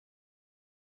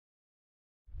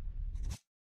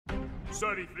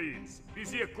Sorry, friends.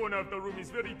 This here corner of the room is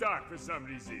very dark for some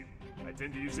reason. I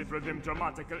tend to use it for them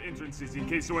dramatical entrances in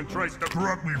case someone tries to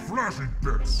corrupt me flashing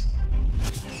bits.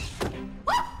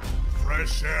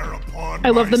 Fresh air upon I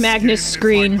love the Magnus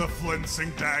screen. Like the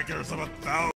flincing daggers of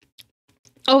 1,000.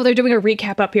 Oh, they're doing a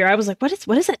recap up here. I was like, what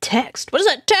is that text? What is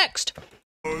that text?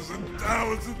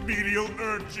 Thousand medial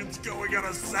urchins going on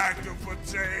a sack of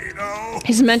potato.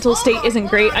 His mental state isn't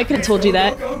great. I could have told you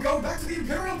that. Go back to the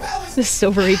Imperial Palace. This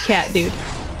silvery cat, dude.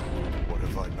 What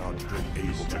have I not been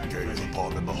able to gaze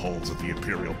upon in the halls of the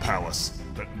Imperial Palace?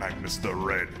 That Magnus the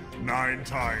Red, 9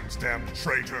 times damned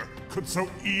traitor, could so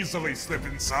easily slip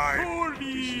inside. Oh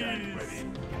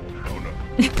no.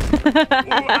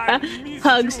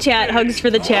 Hugs, chat. Hugs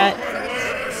for the chat.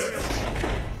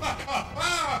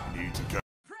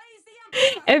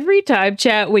 Every time,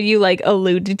 chat, when you like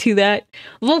alluded to that,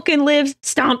 Vulkan lives,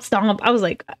 stomp, stomp. I was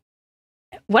like,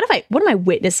 what am I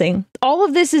witnessing? All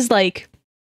of this is like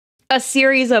a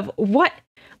series of what?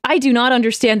 I do not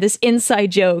understand this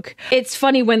inside joke. It's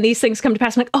funny when these things come to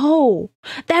pass. I'm like, oh,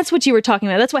 that's what you were talking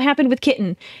about. That's what happened with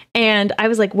Kitten. And I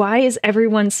was like, why is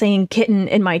everyone saying Kitten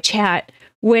in my chat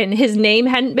when his name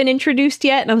hadn't been introduced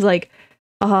yet? And I was like,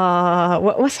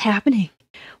 what's happening?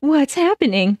 What's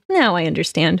happening? Now I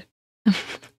understand.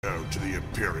 Go to the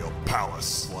Imperial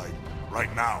Palace, like,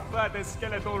 right now. But the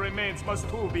skeletal remains must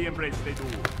too be embraced, they do.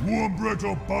 One bread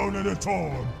of bone at a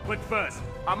time. But first,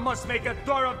 I must make a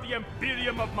tour of the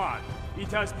Imperium of Mars.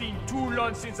 It has been too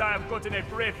long since I have gotten a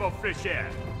breath of fresh air.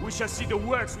 We shall see the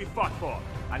works we fought for.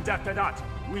 And after that,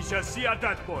 we shall see a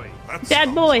dead boy.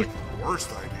 Dad boy. Like the worst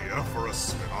idea for a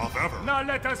spin-off ever. Now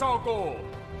let us all go.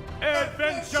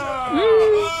 Adventure!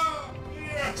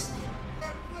 Yes!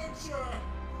 Adventure!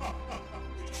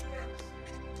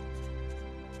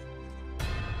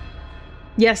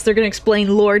 Yes, they're gonna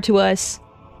explain lore to us.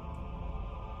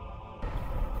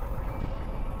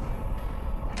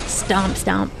 Stomp,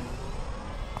 stomp.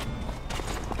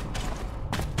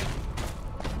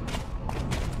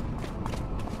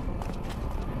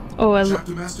 Oh, I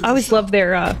always love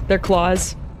their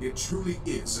claws. It truly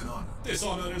is an honor. This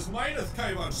honor is mine,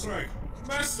 Kaivan Strike,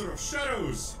 Master of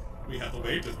Shadows. We have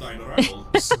awaited thine arrival.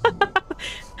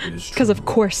 Because of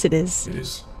course it is. It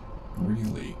is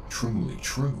really, truly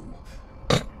true.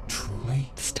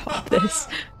 Truly? Stop this.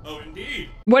 Oh, indeed.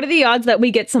 What are the odds that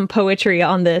we get some poetry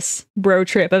on this bro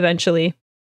trip eventually?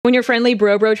 When your friendly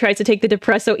bro tries to take the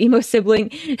depresso emo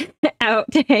sibling out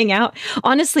to hang out.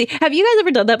 Honestly, have you guys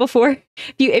ever done that before?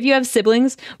 If you have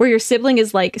siblings where your sibling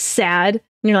is like sad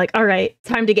and you're like, all right,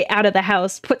 time to get out of the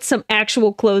house, put some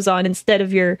actual clothes on instead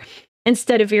of your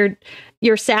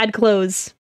sad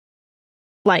clothes.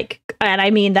 Like, and I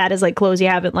mean that is like clothes you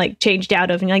haven't like changed out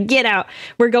of, and you're like, get out.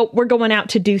 We're going out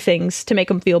to do things to make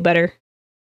them feel better.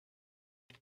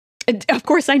 And of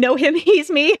course, I know him.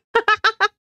 He's me.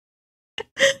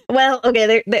 Well,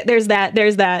 okay. There's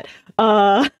that.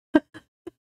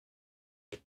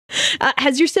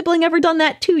 Has your sibling ever done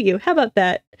that to you? How about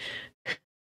that?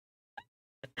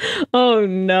 Oh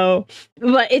no!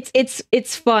 But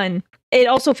it's fun. It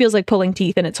also feels like pulling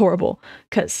teeth, and it's horrible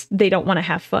because they don't want to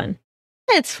have fun.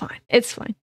 It's fine. It's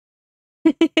fine.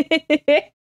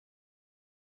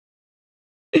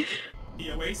 He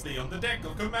awaits thee on the deck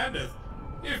of Commandeth.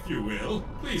 If you will,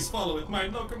 please follow with my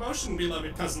locomotion,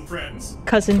 beloved cousin friends.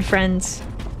 Cousin friends.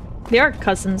 They are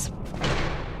cousins.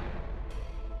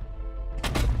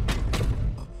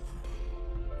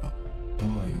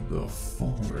 By the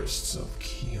forests of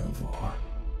Kievar.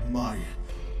 My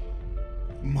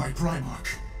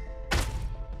Primarch.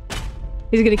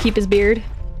 He's gonna keep his beard.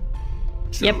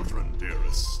 Children,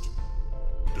 dearest,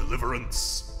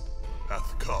 deliverance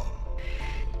hath come.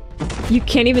 You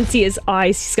can't even see his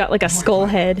eyes. He's got like a skull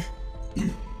head.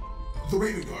 The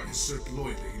Raven Guard has served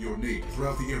loyally in your name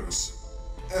throughout the eras.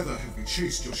 Ever have we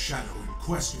chased your shadow in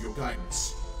quest of your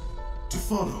guidance. To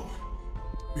follow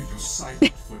in your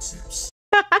silent footsteps.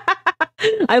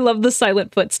 I love the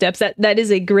silent footsteps. That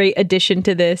is a great addition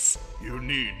to this. You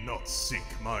need not seek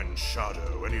mine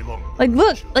shadow any longer. Like,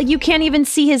 look, like you can't even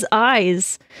see his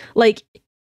eyes. Like,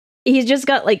 he's just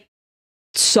got like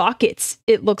sockets,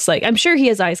 it looks like. I'm sure he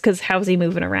has eyes because how's he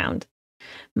moving around?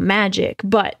 Magic,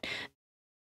 but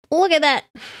look at that.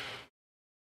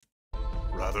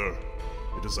 Rather,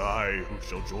 it is I who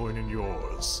shall join in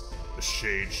yours, the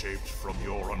shade shaped from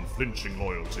your unflinching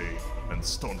loyalty and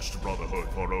staunch brotherhood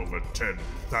for over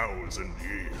 10,000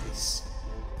 years.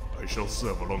 I shall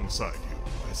serve alongside you,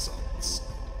 my sons.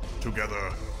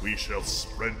 Together, we shall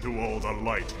spread to all the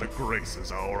light that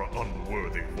graces our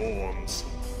unworthy forms.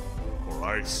 For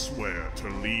I swear to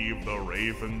leave the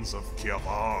ravens of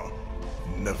Kievar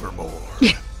nevermore.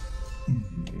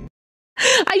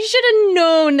 I should have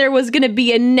known there was going to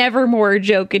be a Nevermore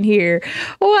joke in here.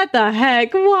 What the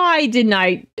heck? Why didn't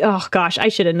I? Oh gosh, I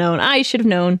should have known. I should have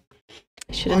known.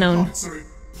 I should have known. My hearts are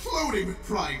imploding with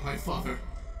pride, my father.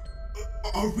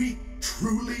 Are we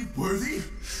truly worthy?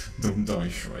 Don't die,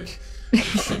 Shrike. I'll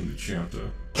change the chapter.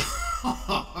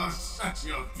 Shut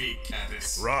your beak,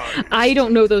 Caddis. Right. I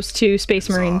don't know those two Space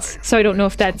Marines, so I don't know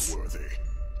if that's... Worthy.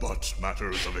 But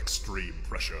matters of extreme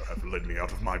pressure have led me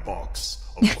out of my box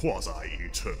of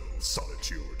quasi-eternal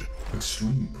solitude.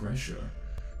 Extreme pressure?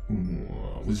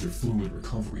 Was your fluid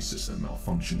recovery system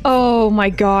malfunctioning? Oh my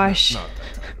gosh. Not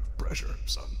that kind of pressure,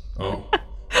 son. Oh.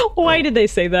 Why did they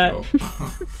say that?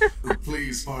 Oh.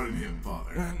 Please pardon him,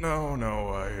 father. No,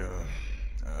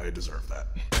 I deserve that.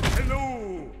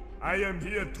 Hello! I am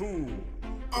here too.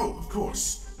 Oh, of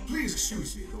course. Please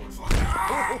excuse me, Lord Father.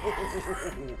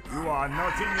 You are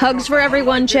nothing. Hugs for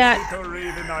everyone, chat. The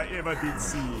raven I ever did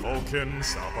see. Vulcan,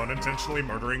 stop unintentionally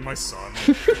murdering my son.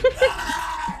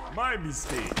 My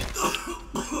mistake.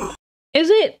 Is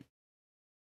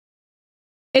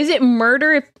it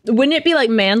murder? Wouldn't it be like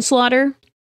manslaughter?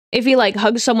 If you like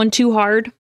hug someone too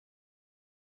hard?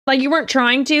 Like you weren't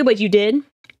trying to, but you did?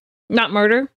 Not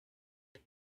murder?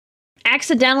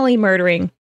 Accidentally murdering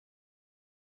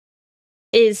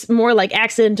is more like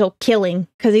accidental killing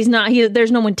because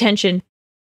there's no intention.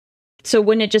 So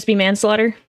wouldn't it just be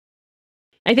manslaughter?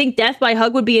 I think death by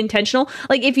hug would be intentional.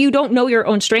 Like if you don't know your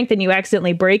own strength and you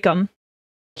accidentally break them.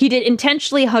 He did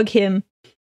intentionally hug him,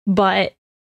 but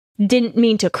didn't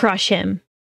mean to crush him.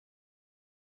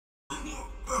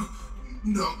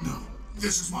 No.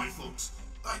 This is my fault.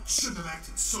 I shouldn't have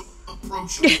acted so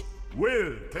approachable.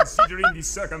 Well, considering the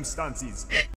circumstances.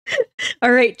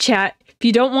 All right, chat. If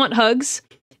you don't want hugs,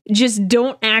 just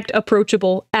don't act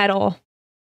approachable at all.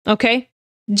 Okay?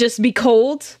 Just be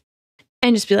cold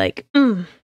and just be like, and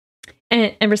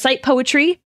recite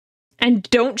poetry and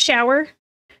don't shower.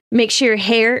 Make sure your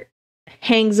hair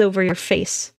hangs over your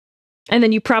face. And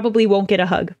then you probably won't get a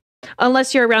hug.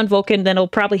 Unless you're around Vulcan, then it'll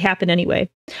probably happen anyway.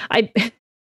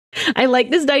 I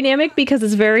like this dynamic because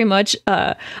it's very much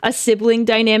a sibling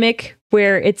dynamic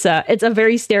where it's a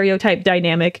very stereotyped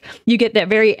dynamic. You get that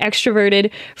very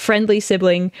extroverted, friendly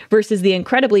sibling versus the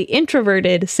incredibly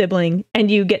introverted sibling, and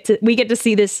we get to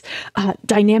see this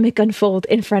dynamic unfold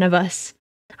in front of us.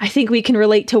 I think we can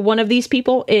relate to one of these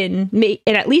people in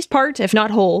at least part, if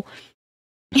not whole.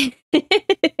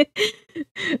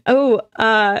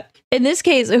 In this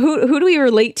case, who do we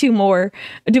relate to more?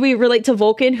 Do we relate to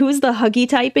Vulcan? Who's the huggy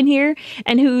type in here?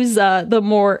 And who's the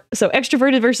more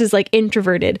extroverted versus like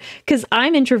introverted? Because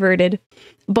I'm introverted,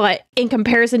 but in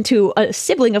comparison to a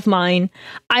sibling of mine,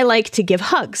 I like to give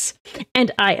hugs.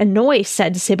 And I annoy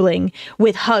said sibling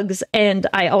with hugs, and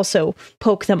I also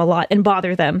poke them a lot and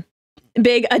bother them.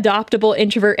 Big adoptable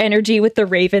introvert energy with the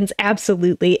Ravens.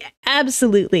 Absolutely.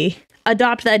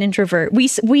 Adopt that introvert.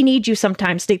 We need you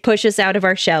sometimes to push us out of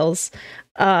our shells.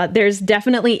 There's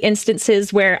definitely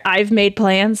instances where I've made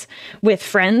plans with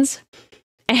friends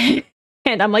and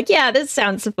I'm like, yeah, this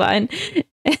sounds fun.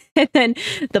 And then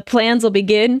the plans will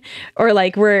begin, or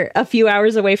like we're a few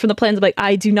hours away from the plans. I'm like,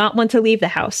 I do not want to leave the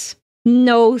house.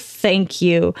 No, thank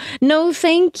you. No,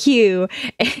 thank you.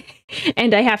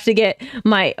 And I have to get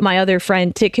my other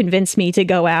friend to convince me to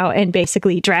go out and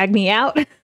basically drag me out.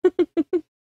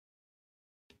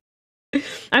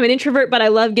 I'm an introvert, but I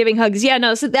love giving hugs. Yeah,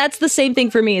 no, so that's the same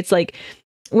thing for me. It's like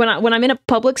when I'm in a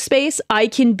public space, I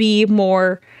can be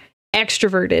more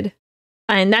extroverted,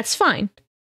 and that's fine.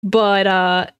 But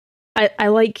I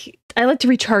like to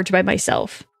recharge by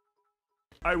myself.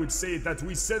 I would say that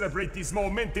we celebrate this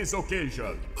momentous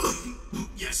occasion.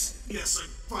 Yes, I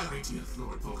finally did,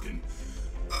 Lord Vulcan.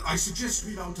 I suggest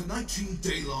we mount a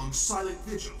 19-day-long silent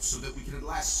vigil so that we can at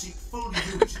last seek full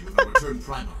unity with our returned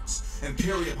primates and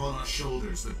carry upon our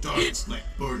shoulders the darkest black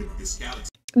burden of this galaxy.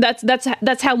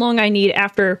 That's how long I need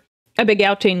after a big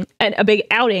outing, a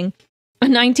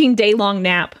 19-day-long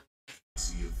nap.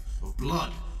 Of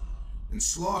blood and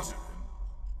slaughter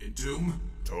and doom.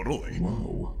 Totally.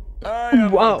 Whoa.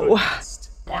 Whoa.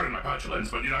 Pardon my petulance,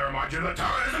 but need I remind you that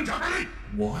terror is in jeopardy?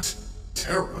 What?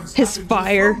 Terror? His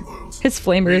fire. His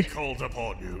We flamer. called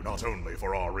upon you not only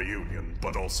for our reunion,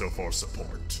 but also for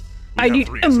support. I need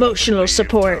emotional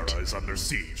support. Terra is under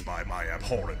siege by my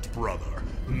abhorrent brother,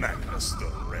 Magnus the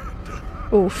Red.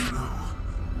 Oof.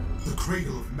 The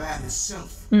cradle of man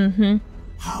itself. Mm-hmm.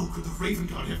 How could the Raven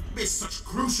God have missed such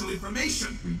crucial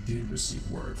information? We did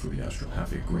receive word for the Astral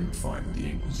Half-A grapevine that the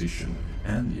Inquisition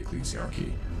and the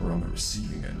Ecclesiarchy were on the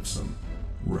receiving end of some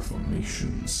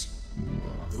reformations.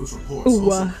 Those reports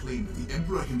also claim that the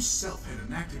Emperor himself had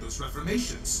enacted those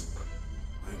reformations.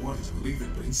 I I wanted to believe it,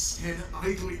 but instead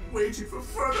idly waited for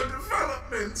further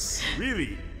developments.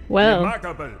 Really? Well.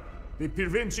 Remarkable. The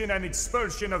prevention and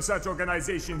expulsion of such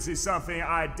organizations is something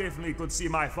I definitely could see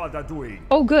my father doing.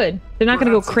 Oh, good. They're not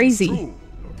gonna go Perhaps it is crazy. true.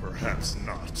 Or perhaps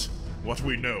not. What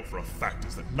we know for a fact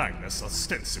is that Magnus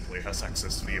ostensibly has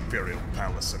access to the Imperial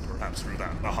Palace and perhaps through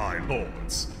that the High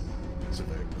Lords.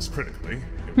 Surveying this critically,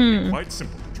 it would be quite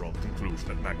simple to draw the conclusion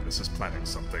that Magnus is planning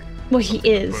something. Well, he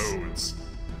something that is. bodes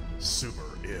super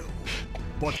ill.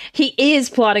 But He is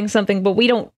plotting something, but we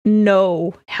don't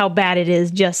know how bad it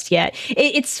is just yet.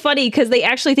 It's funny because they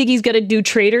actually think he's going to do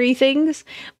traitory things,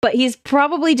 but he's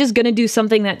probably just going to do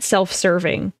something that's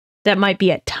self-serving. That might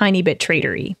be a tiny bit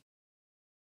traitory.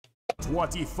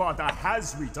 what if father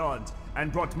has returned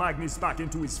and brought Magnus back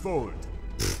into his fold?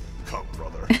 Come,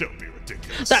 brother, don't be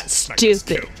ridiculous. That's Magnus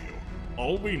stupid. killed you.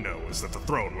 All we know is that the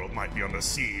throne world might be under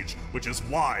siege, which is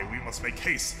why we must make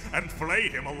haste and flay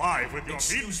him alive with your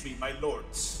feet. Excuse me, my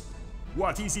lords.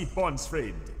 What is it, Bond's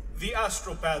friend? The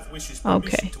Astropath wishes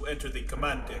permission Okay. to enter the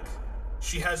command deck.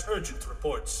 She has urgent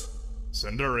reports.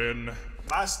 Send her in.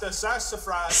 Master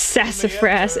Sassafras.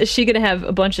 Sassafras. Is she going to have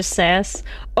a bunch of sass?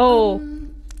 Oh,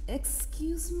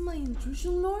 Excuse my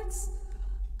intrusion, lords?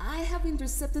 I have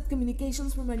intercepted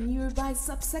communications from a nearby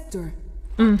subsector.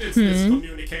 What is this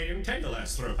communique entail,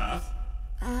 Astropath?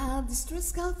 Distress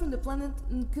scout from the planet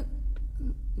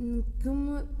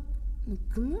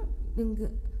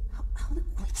how the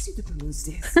fuck do you pronounce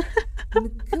this?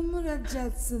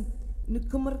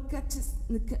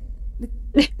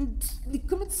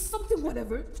 Something,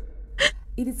 whatever.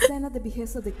 It is sent at the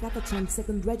behest of the Catachan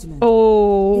 2nd Regiment. They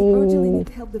urgently oh, need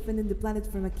help defending the planet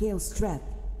from a chaos threat.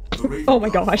 The Raven Oh my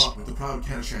Guard gosh. fought with the proud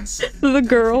Catachan 2nd The in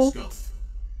girl. Tempris Gulf.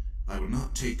 I will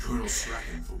not take Colonel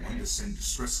Strachan for one to send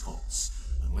distress calls,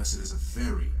 unless it is a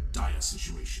very dire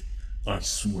situation. I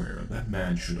swear that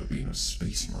man should have been a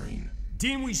space marine.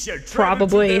 Then we shall travel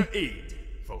Probably. to their aid.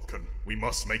 Vulcan, we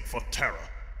must make for Terra.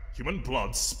 Human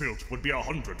blood spilt would be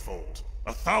 100-fold,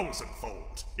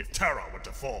 1,000-fold, if Terra were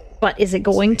to fall. but is it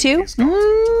going to? These gods to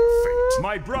their fate.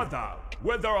 My brother,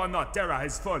 whether or not Terra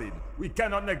has fallen, we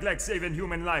cannot neglect saving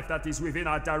human life that is within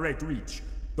our direct reach.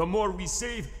 The more we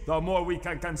save, the more we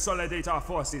can consolidate our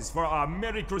forces for our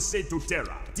merry crusade to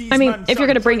Terra. These I mean, men if you're shall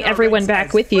gonna bring join our everyone ranks back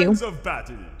as with you. friends of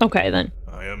battle. Okay, then.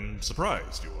 I am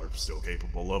surprised you are still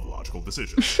capable of logical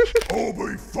decisions. I'll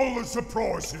be full of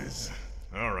surprises.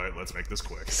 All right, let's make this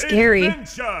quick. Scary.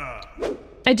 Adventure!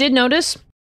 I did notice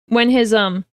when his,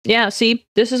 yeah, see,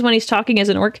 this is when he's talking as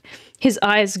an orc. His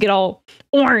eyes get all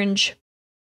orange.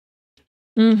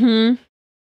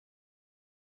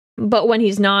 But when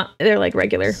he's not, they're like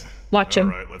regular. Watch All him.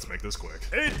 right, let's make this quick.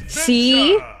 Adventure!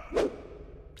 See?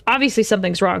 Obviously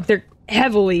something's wrong. They're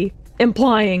heavily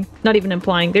implying, not even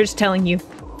implying, they're just telling you.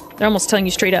 They're almost telling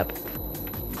you straight up.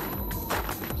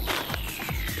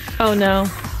 Oh no.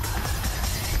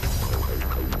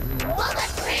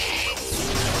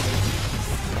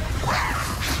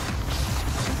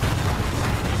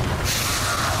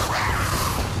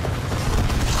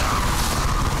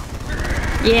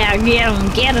 Yeah, get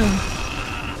him, get him.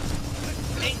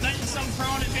 Ain't letting some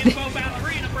prawn and bimbo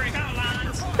ballerina break our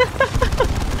lines.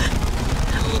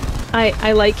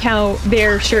 I like how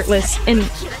they're shirtless in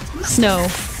snow.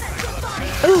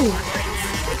 Ooh.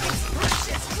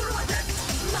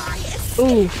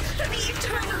 Ooh.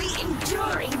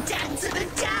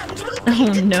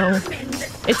 Oh no.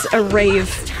 It's a rave.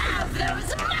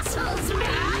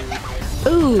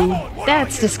 Ooh,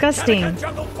 that's disgusting.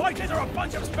 Jungle fighters are a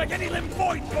bunch of spaghetti-limbed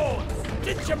void boards.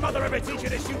 Didn't your mother ever teach you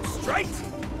to shoot straight?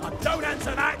 Don't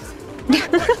answer that.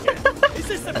 Question, is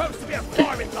this supposed to be a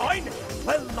firing line?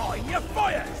 Well, line your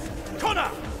fires. Connor,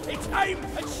 it's aim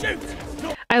and shoot.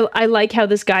 I like how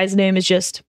this guy's name is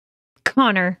just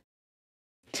Connor.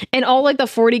 And all like the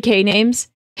 40k names,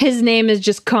 his name is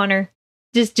just Connor.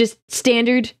 Just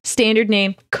standard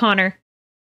name, Connor.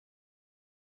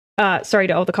 Sorry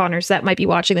to all the Connors that might be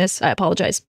watching this. I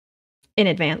apologize in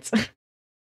advance.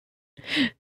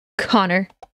 Connor.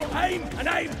 Aim and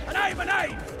aim and aim and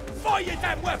aim. Fire your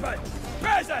damn weapon.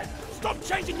 Bearson, stop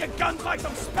changing your guns like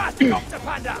some spastic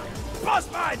octopanda.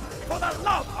 Bossman, for the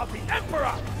love of the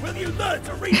Emperor, will you learn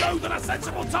to reload on a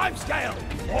sensible timescale?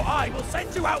 Or I will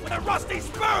send you out with a rusty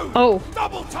spoon! Oh.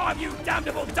 Double time, you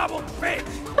damnable double bitch!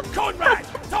 Conrad,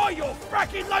 tie your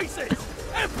fracking laces!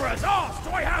 Emperor's arse,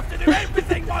 do I have to do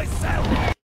everything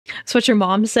myself? That's what your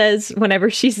mom says whenever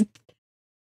she's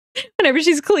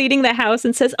cleaning the house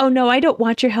and says, "Oh no, I don't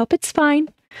want your help. It's fine."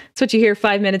 That's what you hear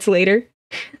 5 minutes later.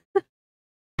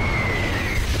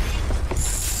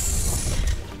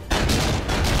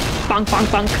 Bonk, bonk,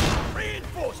 bonk.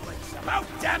 Reinforcements, about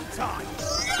damn time!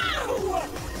 No!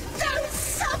 Those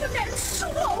summoning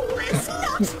swole is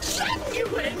not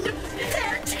genuine!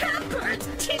 Their tampered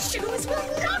tissues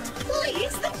will not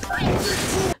please the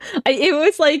prince! It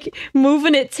was like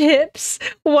moving its hips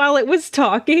while it was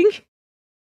talking.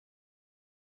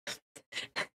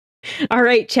 All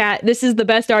right, chat, this is the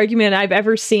best argument I've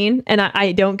ever seen, and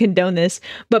I don't condone this,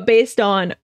 but based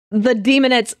on the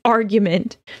demonette's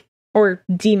argument, or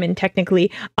demon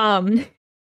technically,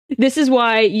 this is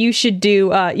why you should do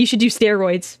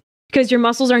steroids, because your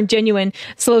muscles aren't genuine,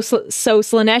 so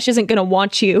Slaanesh isn't gonna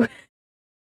want you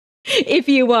if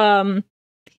you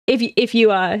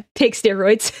take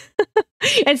steroids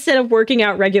instead of working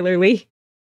out regularly.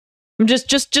 I'm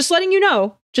just letting you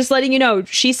know. Just letting you know.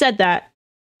 She said that.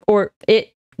 Or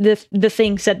the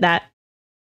thing said that.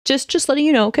 Just letting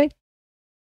you know, okay?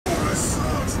 Belligerent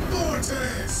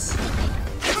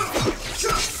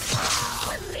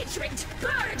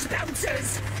bird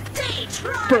bouncers! They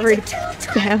tried Bird to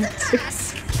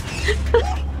bouncers.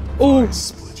 Oh.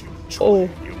 Oh.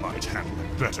 You might handle a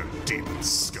better demon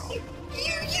skull.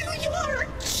 You are a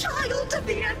child of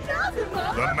the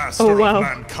anathema! The master of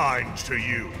mankind to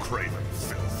you, craven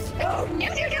filth. Oh,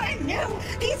 no!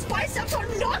 These biceps are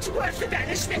not worth the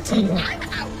banishment! I'm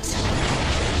out!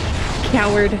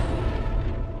 Coward.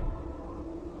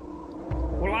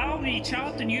 Well, I'll be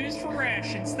chopped and used for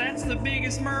rations. That's the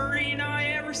biggest marine I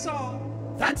ever saw.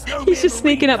 That's no He's just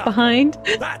sneaking up behind.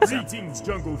 That's greetings,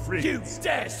 jungle freak. You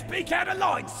dare speak out of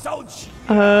line, soldier.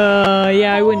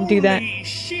 Yeah, I wouldn't do that. Holy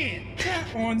shit,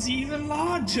 that one's even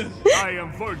larger. I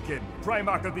am Vulkan,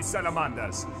 Primarch of the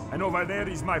Salamanders, and over there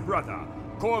is my brother,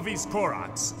 Corvus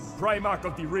Corax, Primarch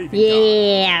of the Raven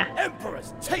Yeah.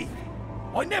 Emperor's teeth!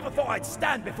 I never thought I'd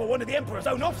stand before one of the Emperor's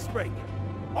own offspring.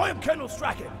 I am Colonel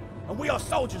Strachan, and we are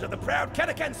soldiers of the proud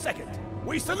Catacan II.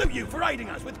 We salute you for aiding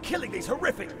us with killing these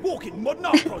horrific walking modern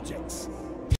art projects.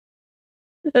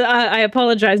 I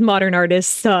apologize, modern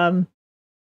artists.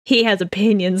 He has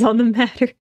opinions on the matter.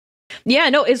 Yeah,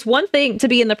 no, it's one thing to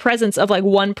be in the presence of like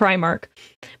one Primarch,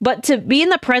 but to be in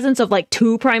the presence of like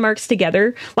two Primarchs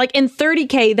together, like in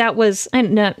 30K, that was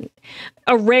a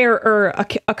rarer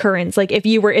occurrence. Like if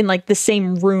you were in like the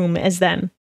same room as them,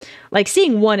 like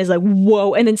seeing one is like,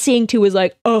 whoa. And then seeing two is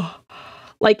like, oh,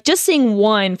 like just seeing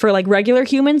one for like regular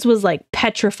humans was like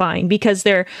petrifying because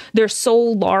they're so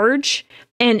large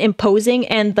and imposing,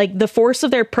 and like the force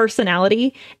of their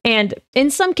personality, and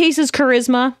in some cases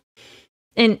charisma,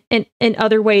 and in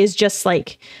other ways just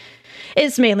like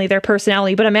it's mainly their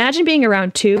personality. But imagine being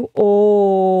around two.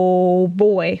 Oh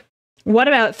boy. What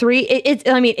about three?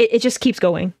 It just keeps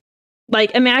going. Like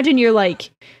imagine you're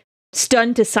like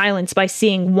stunned to silence by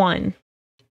seeing one,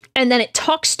 and then it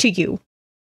talks to you.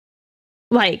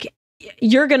 Like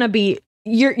you're gonna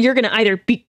either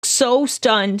be so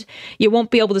stunned you won't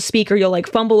be able to speak, or you'll like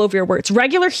fumble over your words.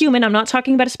 Regular human, I'm not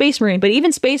talking about a space marine, but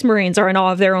even space marines are in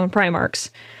awe of their own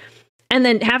Primarchs. And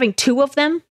then having two of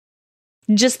them,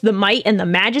 just the might and the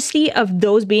majesty of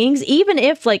those beings, even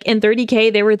if like in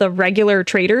 30K they were the regular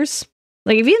traders,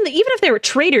 like even if they were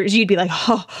traders, you'd be like,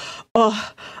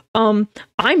 I'm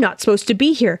not supposed to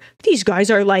be here. These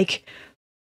guys are like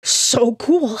so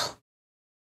cool.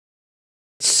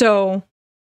 So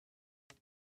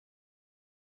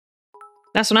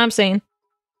that's what I'm saying.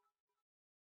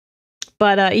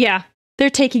 But yeah,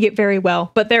 they're taking it very well.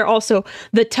 But they're also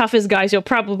the toughest guys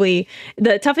the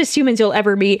toughest humans you'll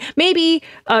ever meet. Maybe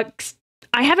I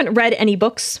haven't read any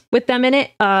books with them in it,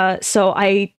 so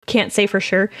I can't say for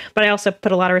sure. But I also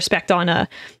put a lot of respect on the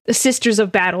Sisters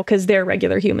of Battle, because they're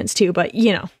regular humans too. But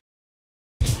you know,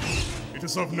 it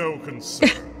is of no concern.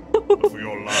 But for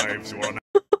your lives, you are.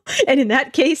 And in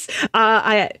that case,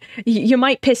 you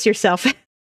might piss yourself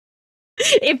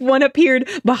if one appeared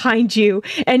behind you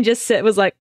and just was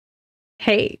like,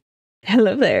 "Hey,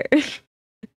 hello there,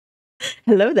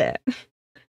 hello there."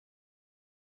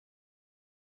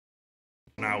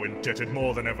 Now indebted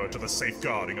more than ever to the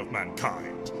safeguarding of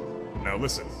mankind. Now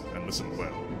listen, and listen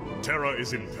well. Terra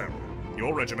is in peril.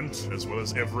 Your regiment, as well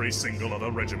as every single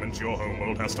other regiment your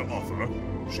homeworld has to offer,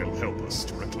 shall help us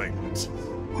to reclaim it.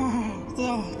 Oh,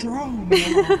 the throne.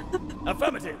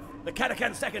 Affirmative. The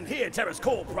Catacan II hear Terra's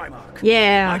call, Primarch.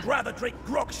 Yeah. I'd rather drink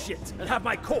grog shit and have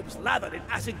my corpse lathered in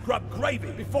acid grub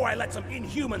gravy before I let some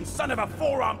inhuman son of a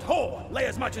four-armed whore lay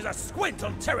as much as a squint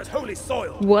on Terra's holy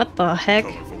soil. What the heck?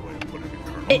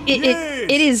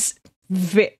 It is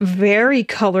very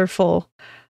colorful.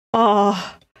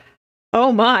 Oh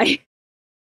my.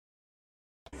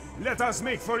 Let us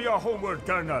make for your homeward,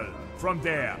 Colonel. From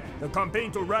there, the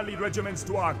campaign to rally regiments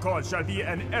to our cause shall be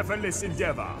an effortless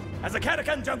endeavor. As a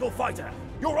Catacan jungle fighter,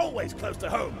 you're always close to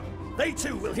home. They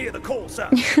too will hear the call, sir.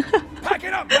 Pack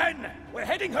it up, men! We're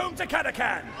heading home to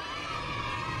Katakan!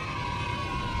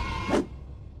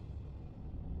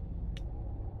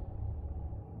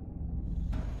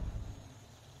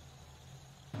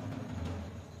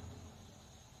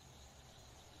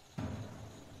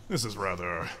 This is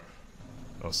rather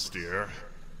austere.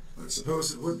 I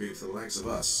suppose it would be for the likes of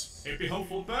us. A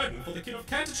hopeful burden for the king of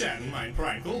Katachan, mein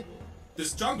Primecle.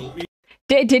 This jungle we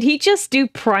Did he just do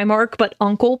Primarch but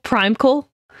Uncle Primecle?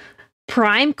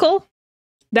 Primecle?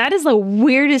 That is the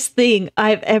weirdest thing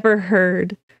I've ever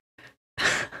heard.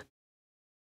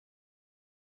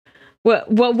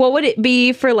 What would it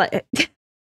be for, like...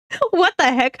 What the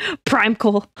heck?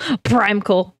 Primecle.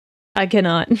 Primecle. I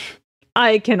cannot.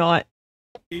 I cannot.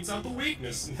 feeds out the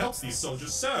weakness and helps these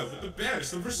soldiers serve with the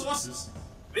barest of resources.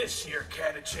 This here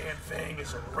Katachan thing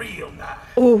is a real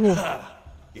knife. Ooh.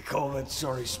 You call that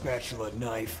sorry spatula a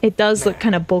knife? It does look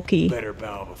kind of bulky. Better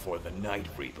bow before the Night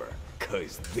Reaper,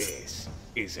 cause this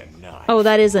is a knife. Oh,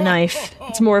 that is a knife.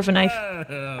 It's more of a knife.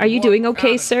 Are you doing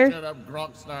okay, sir? Shut up,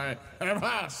 Grokstein. Have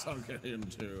I sunk it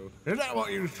into? Is that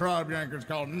what you tribe yankers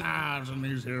call knives in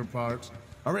these here parts?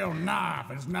 A real knife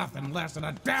is nothing less than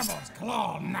a devil's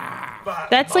claw knife.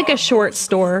 That's like a short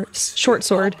sword.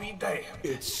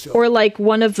 Or like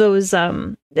one of those,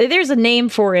 there's a name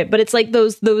for it, but it's like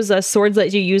those swords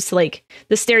that you use to, like,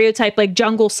 the stereotype, like,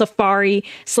 jungle safari,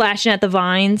 slashing at the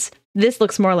vines. This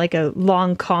looks more like a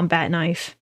long combat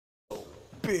knife.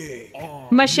 Big.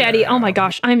 Machete. Oh my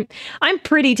gosh, I'm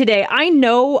pretty today. I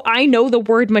know the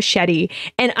word machete,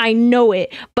 and I know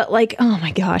it, but, like, oh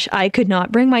my gosh, I could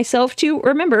not bring myself to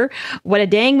remember what a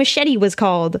dang machete was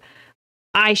called.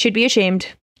 I should be ashamed.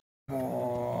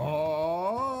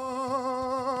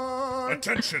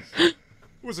 Attention!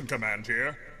 Who's in command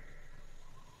here?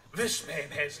 This man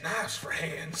has knives for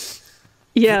hands.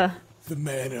 Yeah. The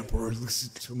man emperor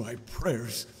listened to my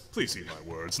prayers. Please heed my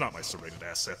words, not my serrated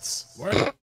assets.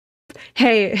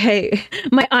 Hey,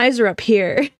 my eyes are up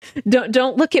here.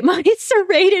 Don't look at my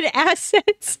serrated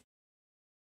assets.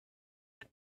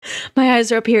 My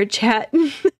eyes are up here, chat.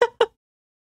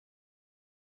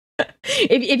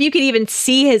 if you could even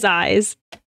see his eyes.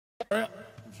 Well,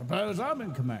 suppose I'm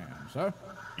in command, sir.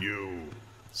 You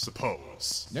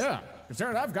suppose? Yeah,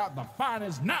 considering I've got the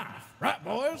finest knife, right,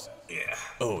 boys? Yeah.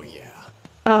 Oh, yeah.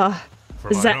 For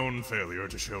my own failure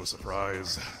to show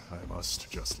surprise, I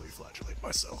must justly flagellate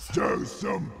myself. Do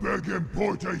some big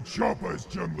important choppers,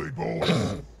 gently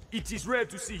boys. It is rare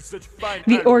to see such fine.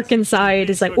 The orc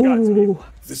inside is like, ooh.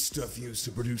 The stuff used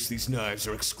to produce these knives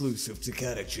are exclusive to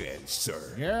Katachan,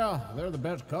 sir. Yeah, they're the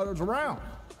best cutters around.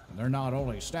 They're not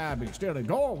only stabby, steely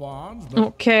gore ones,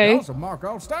 but they also mark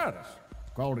our status.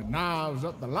 Quality knives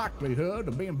up the likelihood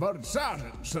of being voted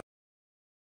sergeant, sir.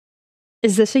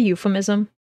 Is this a euphemism?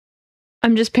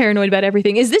 I'm just paranoid about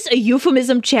everything. Is this a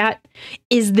euphemism, chat?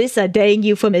 Is this a dang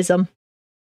euphemism?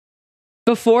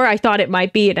 Before, I thought it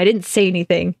might be, and I didn't say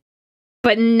anything.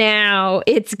 But now,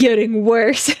 it's getting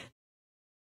worse.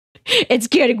 It's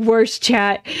getting worse,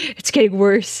 chat. It's getting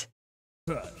worse.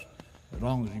 As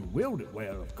long as you wield it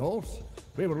well, of course.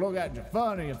 People look at you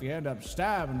funny if you end up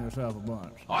stabbing yourself a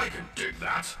bunch. I can dig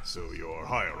that. So your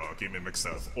hierarchy mimics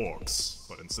that of orcs,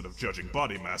 but instead of judging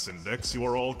body mass index, you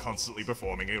are all constantly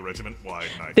performing a regiment-wide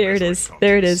knife. There it is.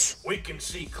 There it is. We can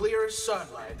see clear as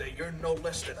sunlight that you're no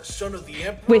less than a son of the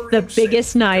Emperor with the himself,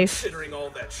 biggest knife. Considering all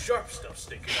that sharp stuff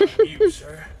sticking out of you,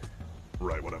 sir.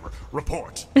 Right, whatever.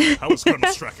 Report. How is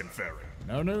Colonel Strachan faring?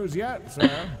 No news yet,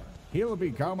 sir. He'll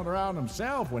be coming around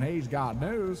himself when he's got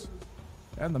news.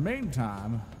 In the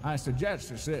meantime, I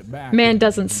suggest you sit back. Man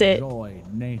doesn't sit.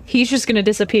 He's just gonna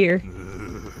disappear.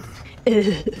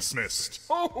 Dismissed.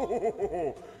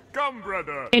 Come,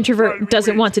 brother. Introvert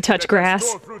doesn't want to touch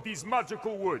grass. Through these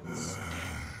magical woods.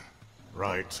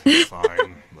 Right,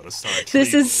 fine. Let us start.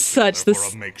 This is such the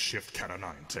makeshift cat o'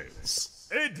 nine tails.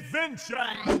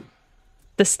 Adventure.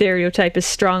 The stereotype is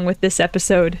strong with this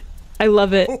episode. I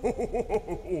love it.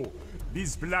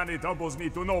 This planet humbles me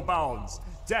to no bounds.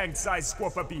 Tank-sized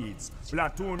scorpipedes,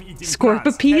 platoon-eating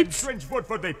Scorpipedes? and trench foot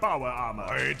for the power armor.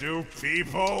 Why do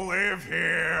people live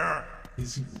here?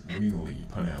 Is it really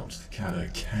pronounced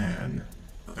Katakan?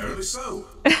 Apparently so.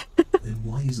 Then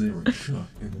why is there a shark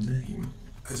in the name?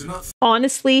 I do not.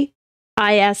 Honestly,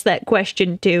 I asked that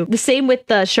question too. The same with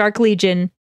the Shark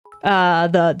Legion,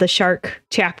 the Shark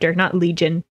chapter, not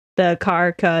Legion, the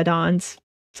Karkadons,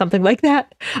 something like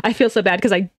that. I feel so bad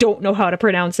because I don't know how to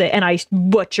pronounce it and I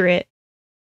butcher it.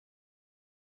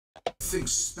 I think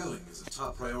spelling is a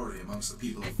top priority amongst the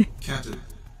people of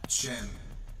Katachan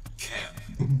camp.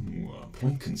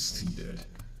 Point conceded.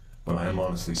 but I am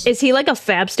honestly Is he like a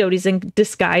fab stoties in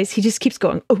disguise? He just keeps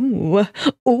going, ooh,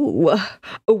 ooh,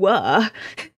 ooh.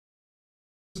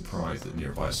 surprised that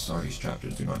nearby society's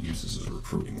chapters do not use this as a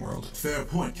recruiting world. Fair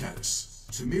point, Caddis.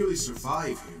 To merely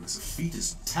survive here as a feat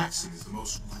as taxing as the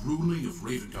most grueling of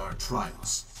Ravengard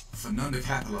trials. For none to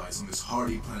capitalize on this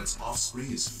hardy planet's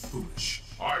offspring is foolish.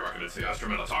 I reckon it's the Astra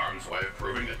Militarum way of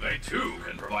proving that they too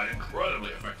can provide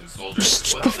incredibly effective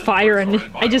soldiers. The fire and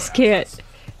I just can't.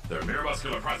 Their mere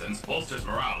muscular presence bolsters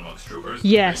morale amongst troopers.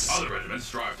 Yes. Makes other regiments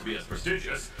strive to be as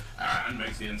prestigious, and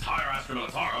makes the entire Astra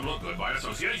Militarum look good by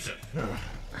association.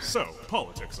 So,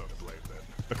 politics are to blame then.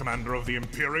 The commander of the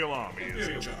Imperial Army is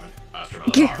in charge. Astra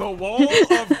Militarum. The wall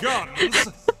of guns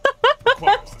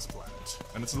requires this planet,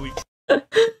 and its elite.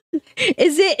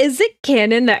 Is it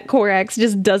canon that Corax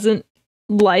just doesn't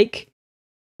like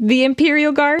the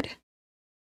Imperial Guard?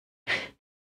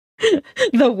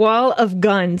 The wall of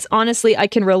guns. Honestly, I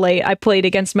can relate. I played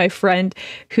against my friend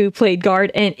who played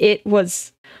guard, and it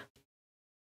was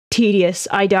tedious.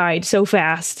 I died so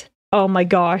fast. Oh my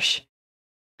gosh.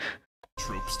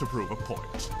 Troops to prove a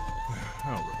point.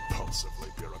 How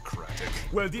repulsively bureaucratic.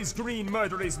 Well, this green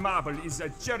murderous marble is a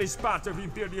cherished part of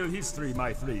Imperial history,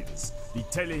 my friends. The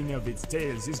telling of its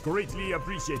tales is greatly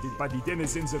appreciated by the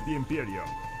denizens of the Imperium,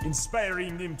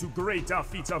 inspiring them to greater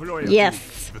feats of loyalty. Yes.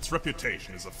 If its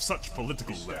reputation is of such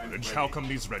political leverage, how come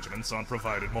these regiments aren't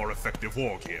provided more effective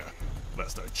war gear?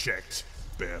 Last I checked,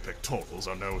 bare pectorals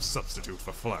are no substitute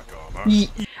for flak armor.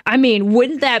 I mean,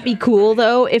 wouldn't that be cool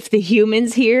though if the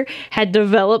humans here had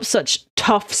developed such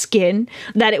tough skin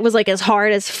that it was like as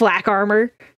hard as flak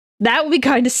armor? That would be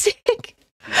kind of sick.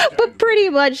 But pretty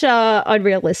much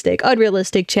unrealistic.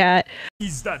 Unrealistic, chat.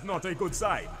 Is that not a good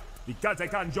sign? The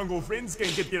Katakan jungle friends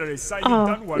can get their assignment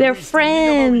done while they're wasting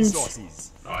minimal friends.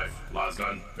 resources. Knife,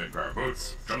 lasgun, big pair of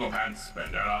boots, jungle pants,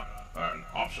 bandana, and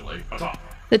optionally a top.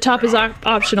 The top is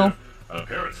optional.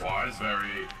 Appearance-wise,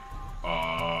 very,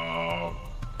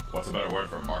 what's a better word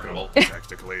for marketable?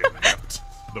 Tactically inept.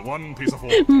 The one piece of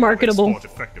war marketable they sport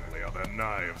effectively are their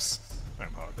knives.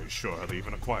 I'm hardly sure how they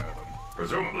even acquire them.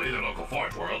 Presumably, the local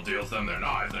forge world deals them their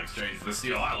knives in exchange for the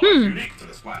steel alloys unique to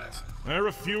this planet. I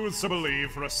refuse to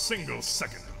believe for a single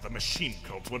second that the machine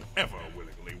cult would ever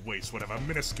willingly waste whatever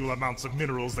minuscule amounts of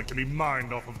minerals that can be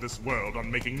mined off of this world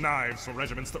on making knives for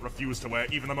regiments that refuse to wear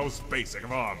even the most basic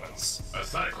of armors.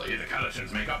 Aesthetically, the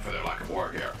Kalashans make up for their lack of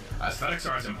war gear. Aesthetics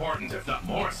are as important, if not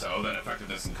more so, than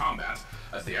effectiveness in combat,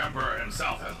 as the Emperor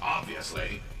himself has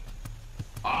obviously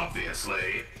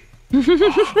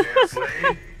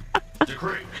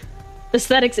decreed.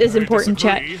 Aesthetics is important,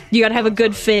 chat. You gotta have a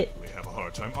good fit. We have a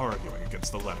hard time arguing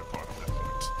against the latter part of that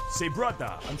point. Say,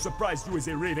 brother, I'm surprised you as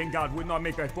a Raven Guard would not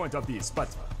make a point of this,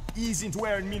 but isn't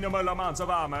wearing minimal amounts of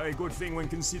armor a good thing when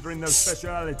considering their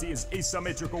speciality is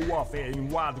asymmetrical warfare in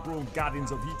wild-grown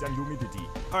gardens of heat and humidity?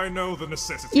 I know the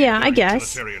necessity Yeah, of I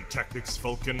guess. utilitarian tactics,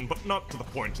 Vulkan, but not to the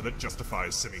point that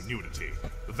justifies semi-nudity.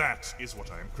 That is what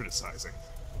I am criticizing.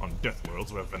 On death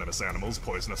worlds where venomous animals,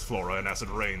 poisonous flora, and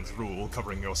acid rains rule,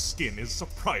 covering your skin is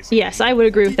surprising. Yes, I would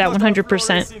agree with that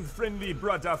 100%. Did friendly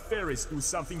brother Ferris do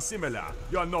something similar?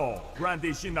 You know,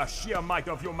 brandishing the sheer might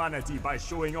of humanity by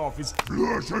showing off his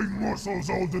flashing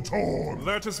muscles all the time.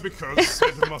 That is because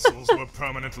said muscles were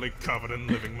permanently covered in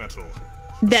living metal.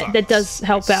 That does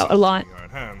help out a lot. The Iron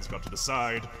Hands got to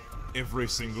decide. Every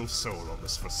single soul on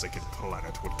this forsaken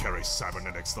planet would carry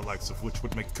cybernetics, the likes of which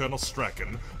would make Colonel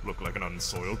Strachan look like an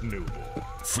unsoiled newborn.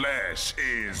 Flesh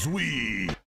is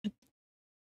weak.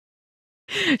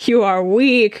 You are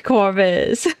weak,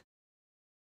 Corvus.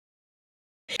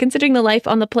 Considering the life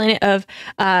on the planet of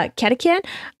Katakan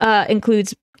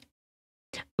includes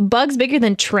bugs bigger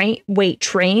than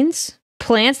trains,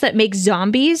 plants that make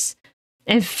zombies,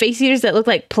 and face eaters that look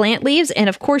like plant leaves, and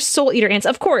of course soul eater ants.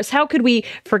 Of course, how could we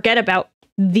forget about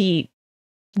the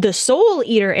soul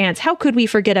eater ants? How could we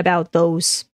forget about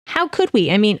those? How could we?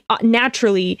 I mean,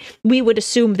 naturally, we would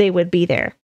assume they would be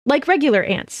there. Like regular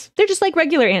ants. They're just like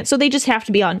regular ants, so they just have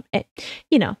to be on,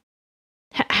 you know.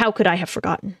 How could I have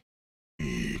forgotten?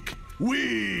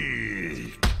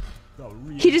 Weak.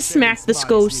 He just smacked this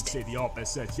ghost.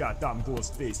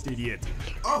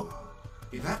 Oh!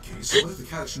 In that case, what if the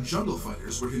Kalashan jungle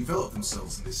fighters were to envelop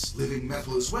themselves in this living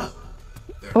metal as well?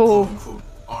 Their quote-unquote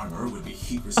armor would be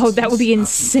heat resistant. Oh, that would be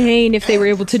insane if they were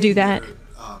able to do that.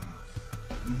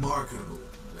 Marketable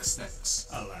aesthetics.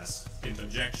 Alas,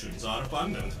 interjections are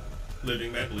abundant.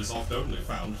 Living metal is oft only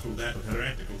found through that of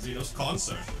heretical Xenos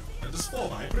consort, and is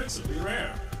forby principally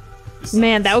rare. Besides,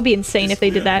 Man, that would be insane if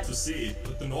they did that. To see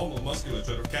that the normal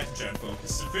musculature of Katachan folk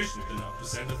is sufficient enough to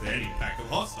send us any pack of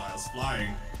hostiles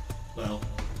flying, well,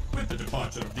 with the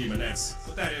departure of Demoness.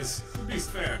 But that is, to be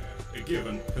fair, a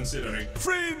given, considering.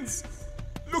 Friends,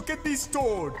 look at this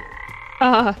sword.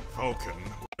 Vulkan.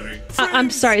 I'm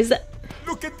sorry. Is that?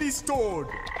 Look at this sword.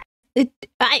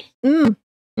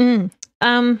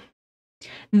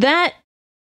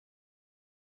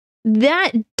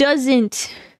 That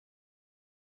doesn't.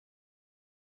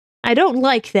 I don't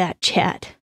like that,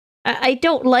 chat. I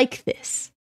don't like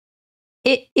this.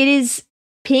 It is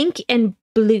pink and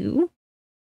blue,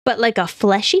 but like a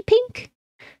fleshy pink.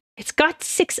 It's got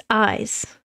 6 eyes.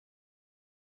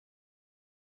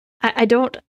 I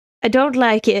don't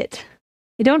like it.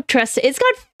 I don't trust it. It's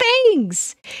got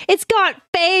fangs. It's got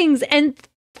fangs and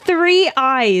 3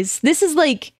 eyes. This is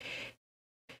like,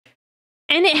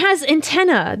 and it has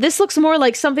antenna. This looks more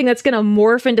like something that's gonna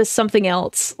morph into something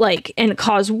else, like, and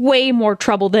cause way more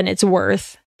trouble than it's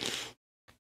worth.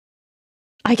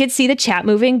 I could see the chat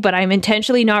moving, but I'm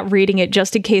intentionally not reading it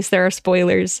just in case there are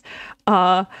spoilers.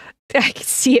 I can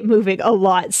see it moving a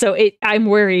lot, so I'm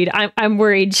worried. I'm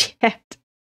worried, chat.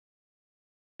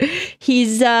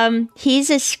 He's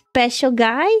a special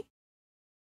guy?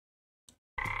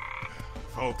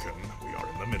 Vulkan, we are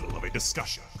in the middle of a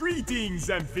discussion. Greetings,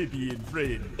 amphibian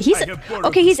friend.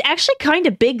 He's actually kind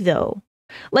of big though.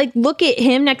 Like, look at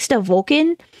him next to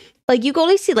Vulkan. Like, you can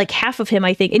only see like half of him,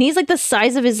 I think, and he's like the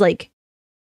size of his like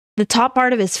the top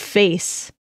part of his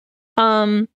face.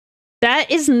 That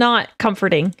is not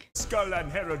comforting. Skull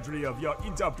and heraldry of your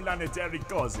interplanetary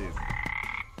cousin.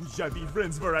 We shall be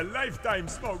friends for a lifetime,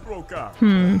 Smoke Broker.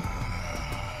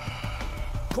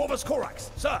 Corvus Corax,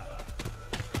 sir.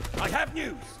 I have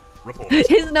news. Report.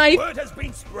 His knife. Word has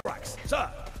been spread,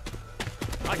 sir.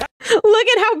 Look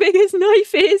at how big his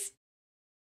knife is.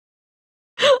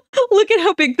 Look at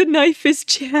how big the knife is,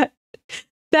 chat.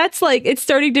 That's like, it's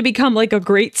starting to become like a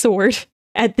great sword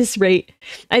at this rate.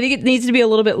 I think it needs to be a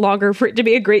little bit longer for it to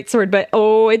be a great sword, but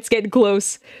oh, it's getting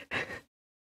close.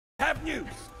 Have news.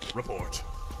 Report.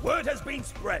 Word has been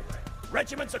spread.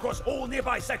 Regiments across all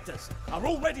nearby sectors are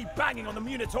already banging on the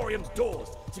Munitorium's doors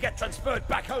to get transferred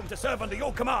back home to serve under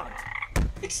your command.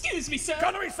 Excuse me, sir.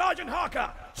 Gunnery Sergeant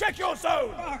Harker, check your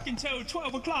zone. Barking Toad,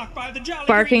 12 o'clock by the Jolly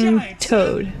Barking Green Giant,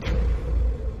 Toad.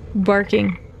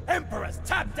 Barking. Emperor's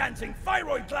tap-dancing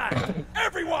thyroid gland.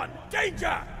 Everyone,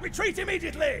 danger! Retreat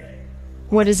immediately!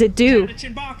 What does it do?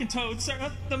 Barking Toad,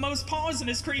 sir, the most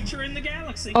poisonous creature in the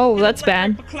galaxy. Oh, that's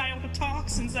bad. A cloud of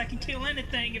toxins that can kill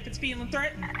anything if it's feeling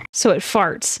threatened. So it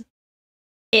farts.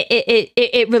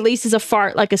 It releases a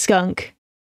fart like a skunk.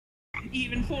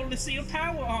 Even fully sealed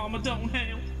power armor don't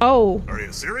help. Oh. Are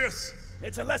you serious?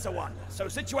 It's a lesser one, so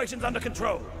situation's under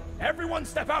control. Everyone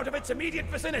step out of its immediate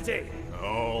vicinity.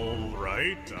 All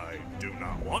right, I do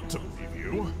not want to leave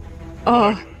you.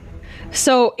 Oh.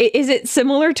 So is it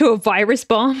similar to a virus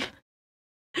bomb?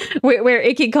 where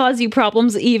it can cause you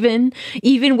problems even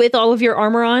with all of your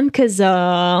armor on? Cause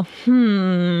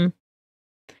Vulkan,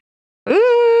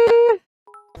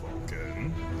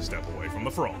 step away from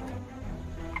the frog.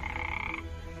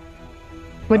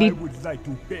 What do you... I would like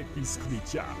to pet this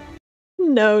creature.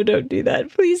 No, don't do that.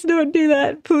 Please don't do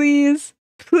that. Please.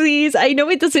 Please. I know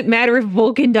it doesn't matter if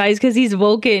Vulkan dies because he's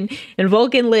Vulkan and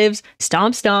Vulkan lives.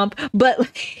 Stomp, stomp. But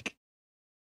like...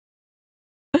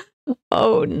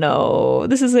 Oh no.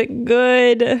 This isn't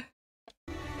good.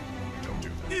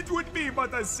 It would be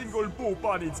but a single poop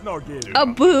on its nugget. A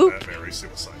boop? Very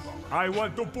suicide bomber. I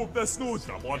want to poop the snoot.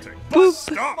 Stop wanting. Boop.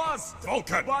 Stop!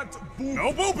 Vulkan! But boop.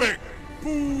 No booping! No.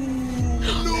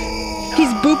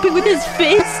 He's booping with his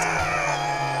fist?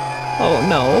 Oh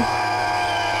no.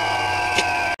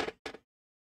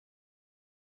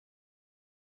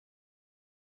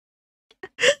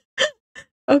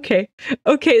 Okay.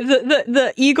 Okay,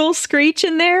 the eagle screech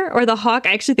in there, or the hawk,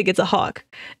 I actually think it's a hawk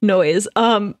noise.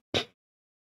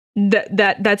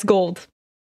 That's gold.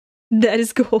 That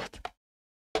is gold.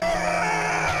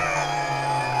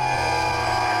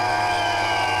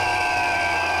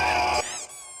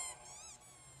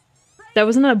 That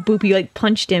wasn't a boop, you like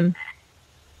punched him.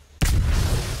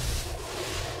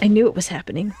 I knew it was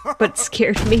happening, but it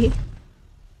scared me.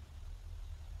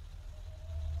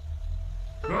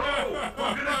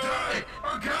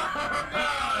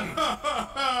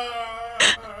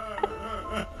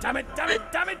 Damn it, damn it,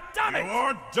 damn it, damn it!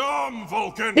 You're dumb,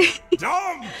 Vulkan!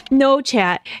 Dumb! No,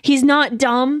 chat. He's not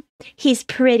dumb. He's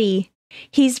pretty.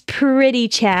 He's pretty,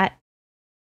 chat.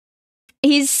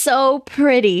 He's so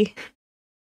pretty.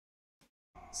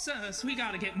 Sus, we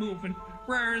gotta get moving.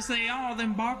 Rare as they are,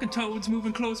 them barking toads move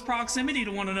in close proximity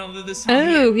to one another this time.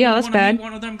 Oh, yeah, that's bad.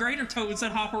 One of them greater toads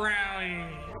that hop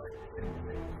around.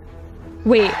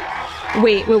 Wait.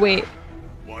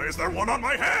 Why is there one on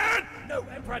my head? no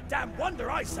Emperor damn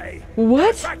wonder, I say.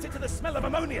 What? Attracted to the smell of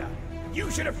ammonia. You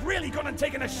should have really gone and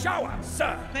taken a shower,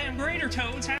 sir. Them greater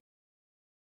toads have...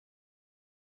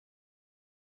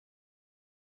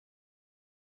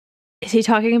 Is he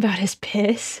talking about his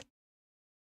piss?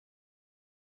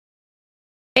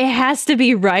 It has to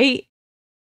be, right?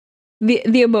 The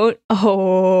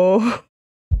oh.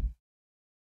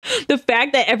 The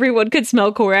fact that everyone could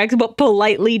smell Corax but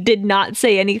politely did not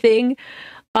say anything.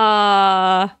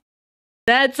 That's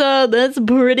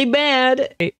pretty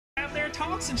bad. Have their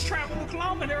toxins travel a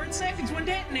kilometer in seconds when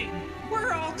detonating.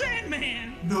 We're all dead,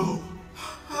 man. No.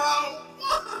 How?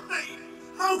 Why?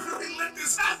 How could I let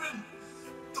this happen?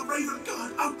 The Raven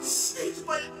God outstayed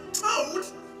by a toad?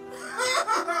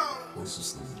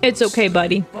 It's okay,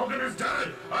 buddy. Vulkan is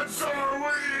dead, and so are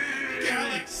we!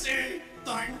 Galaxy,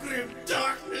 thy grim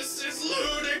darkness is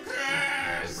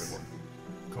ludicrous! Everyone,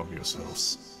 calm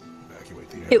yourselves. Evacuate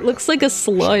the area. It looks like a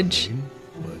sludge.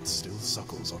 Blood still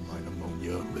suckles on mine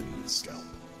ammonia-ridden scalp.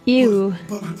 Ew.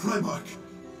 But my Primarch,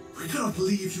 we cannot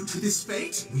leave you to this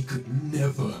fate. We could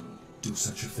never do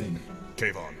such a thing.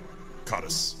 Kayvon,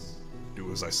 Codis,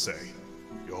 do as I say.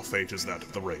 Your fate is that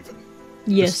of the Raven.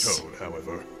 Yes. This toad,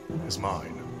 however, is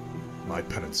mine. My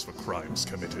penance for crimes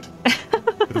committed.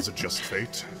 It is a just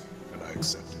fate, and I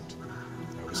accept it.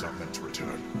 I was not meant to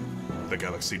return. The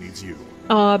galaxy needs you.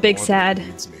 Oh, big More sad. than it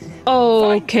needs me.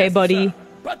 Oh, okay, buddy.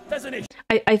 But there's an issue.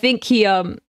 I think he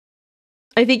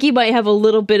might have a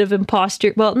little bit of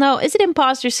imposter. Well, no, is it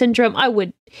imposter syndrome? I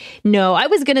was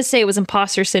gonna say it was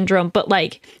imposter syndrome, but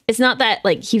like, it's not that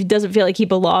like he doesn't feel like he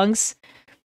belongs.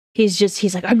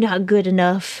 He's like, I'm not good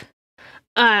enough.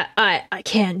 I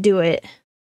can't do it.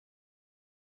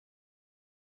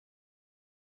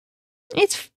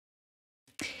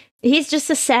 He's just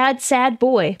a sad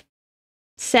boy.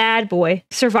 Sad boy.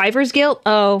 Survivor's guilt?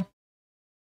 Oh.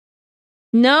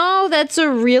 No, that's a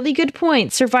really good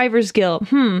point. Survivor's guilt.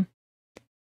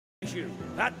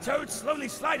 That toad's slowly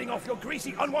sliding off your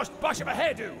greasy, unwashed bush of a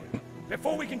hairdo.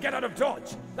 Before we can get out of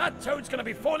Dodge, that toad's gonna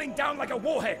be falling down like a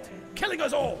warhead, killing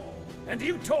us all. And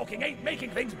you talking ain't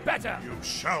making things better. You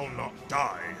shall not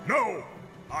die. No!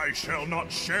 I shall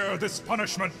not share this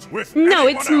punishment with No,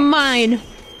 anyone it's else. mine.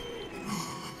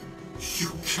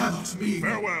 You cannot mean...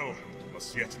 Farewell. You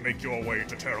must yet make your way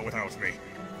to Terra without me.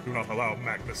 Do not allow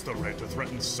Magnus the Red to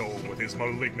threaten Soul with his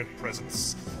malignant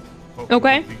presence. Hope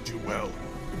Okay. he will lead you well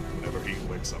whenever he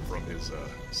wakes up from his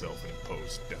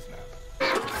self-imposed death nap.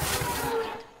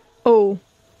 Oh.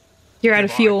 You're out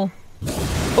of fuel.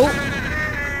 Oh.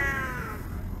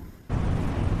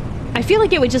 I feel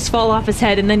like it would just fall off his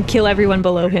head and then kill everyone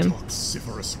below him.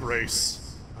 Vociferous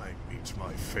race, I meet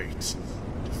my fate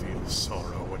to feel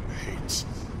sorrow and hate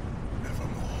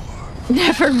nevermore.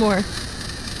 Nevermore.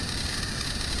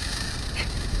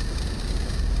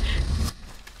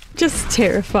 Just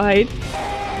terrified.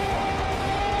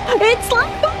 It's like...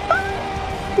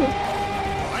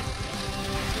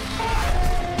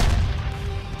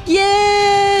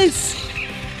 Yes!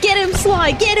 Get him,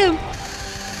 Sly! Get him!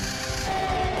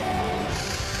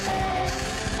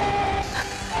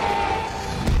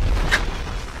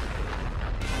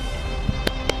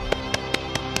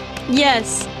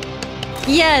 Yes.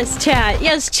 Yes, chat.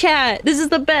 Yes, chat. This is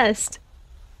the best.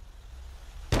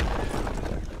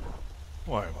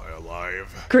 Why am I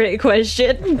alive? Great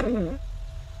question.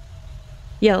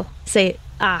 Yo, say it.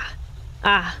 Ah.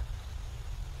 Ah.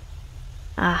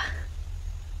 Ah.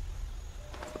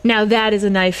 Now that is a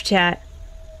knife, chat.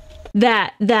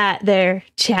 That there,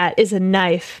 chat, is a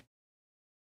knife.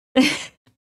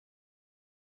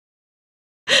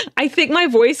 I think my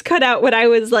voice cut out when I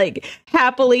was like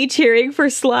happily cheering for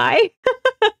Sly.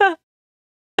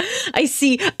 I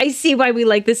see why we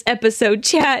like this episode,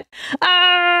 chat.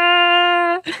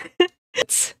 Ah!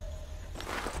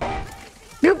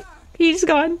 Nope, he's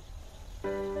gone.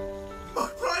 My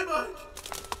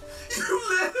Primarch! You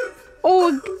live!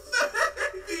 Oh,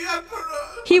 The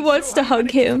Emperor! he wants to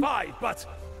hug him. But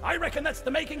I reckon that's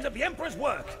the makings of the Emperor's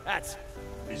work. That's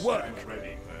work.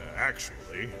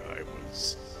 Actually, I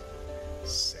was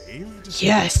saved?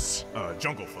 Yes. A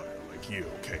jungle fighter like you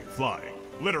came flying,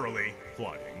 literally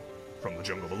flying, from the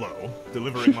jungle below,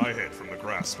 delivering my head from the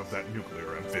grasp of that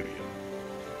nuclear amphibian.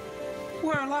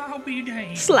 Well, I'll be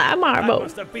damned. Sly Marbo. That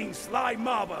must have been Sly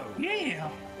Marbo. Yeah.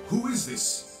 Who is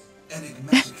this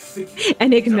enigmatic figure?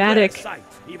 Enigmatic. He's a rare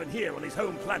sight, even here on his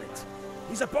home planet.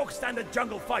 He's a bog-standard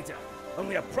jungle fighter,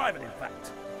 only a private, in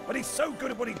fact. But he's so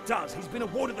good at what he does, he's been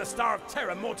awarded the Star of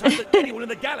Terror more times than anyone in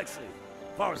the galaxy,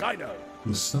 as far as I know.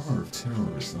 The Star of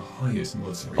Terror is the highest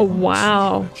military Oh, honor wow.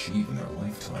 someone can achieve in their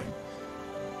lifetime.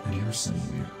 And you're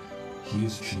saying he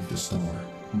has achieved a star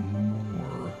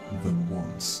more than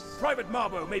once. Private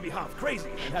Marbo may be half crazy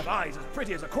and have eyes as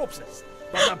pretty as a corpse's,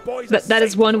 but the boy's That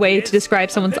is one way to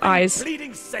describe someone's eyes.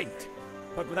 Bleeding saint,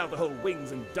 but without the whole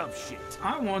wings and dove shit.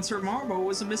 I once heard Marbo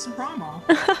was a missing promo.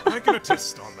 I can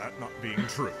attest on that not being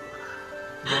true.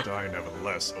 But I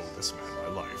nevertheless owe this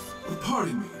man my life.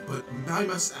 Pardon me, but I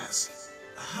must ask,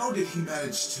 how did he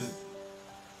manage to,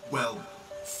 well,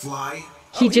 fly?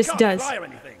 He just can't does. Fly or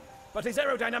anything, but his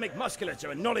aerodynamic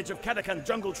musculature and knowledge of Kadakan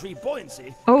jungle tree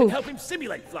buoyancy Oh. can help him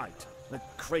simulate flight. The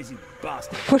crazy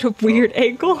bastard. What a weird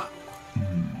angle.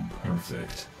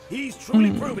 Perfect. He's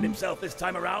truly proven himself this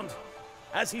time around.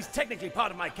 As he's technically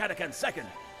part of my Kadakan second,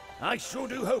 I sure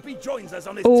do hope he joins us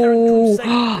on his Terran Oh,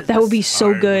 crusade. that would be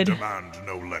so good. I demand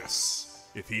no less.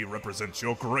 If he represents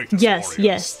your greatest Yes, warriors,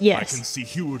 yes, yes. I can see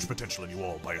huge potential in you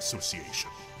all by association.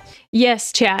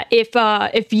 Yes, chat.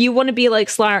 If you want to be like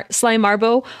Sly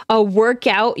Marbo, work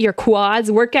out your quads,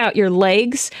 work out your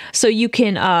legs, so you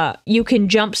can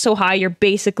jump so high you're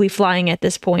basically flying at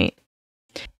this point.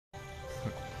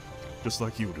 Just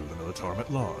like you do the Militarum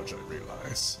at large, I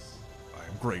realize. I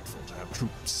am grateful to have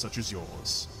troops such as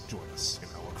yours join us in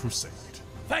our crusade.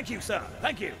 Thank you, sir.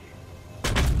 Thank you.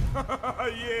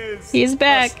 Yes. He's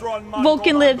back. Restaurant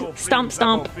Vulcan lived. Marco Stomp, Fleas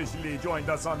stomp. have officially joined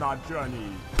us on our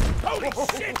journey. Holy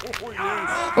shit!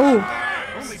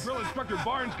 Oh. Only drill instructor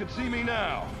Barnes could see me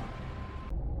now.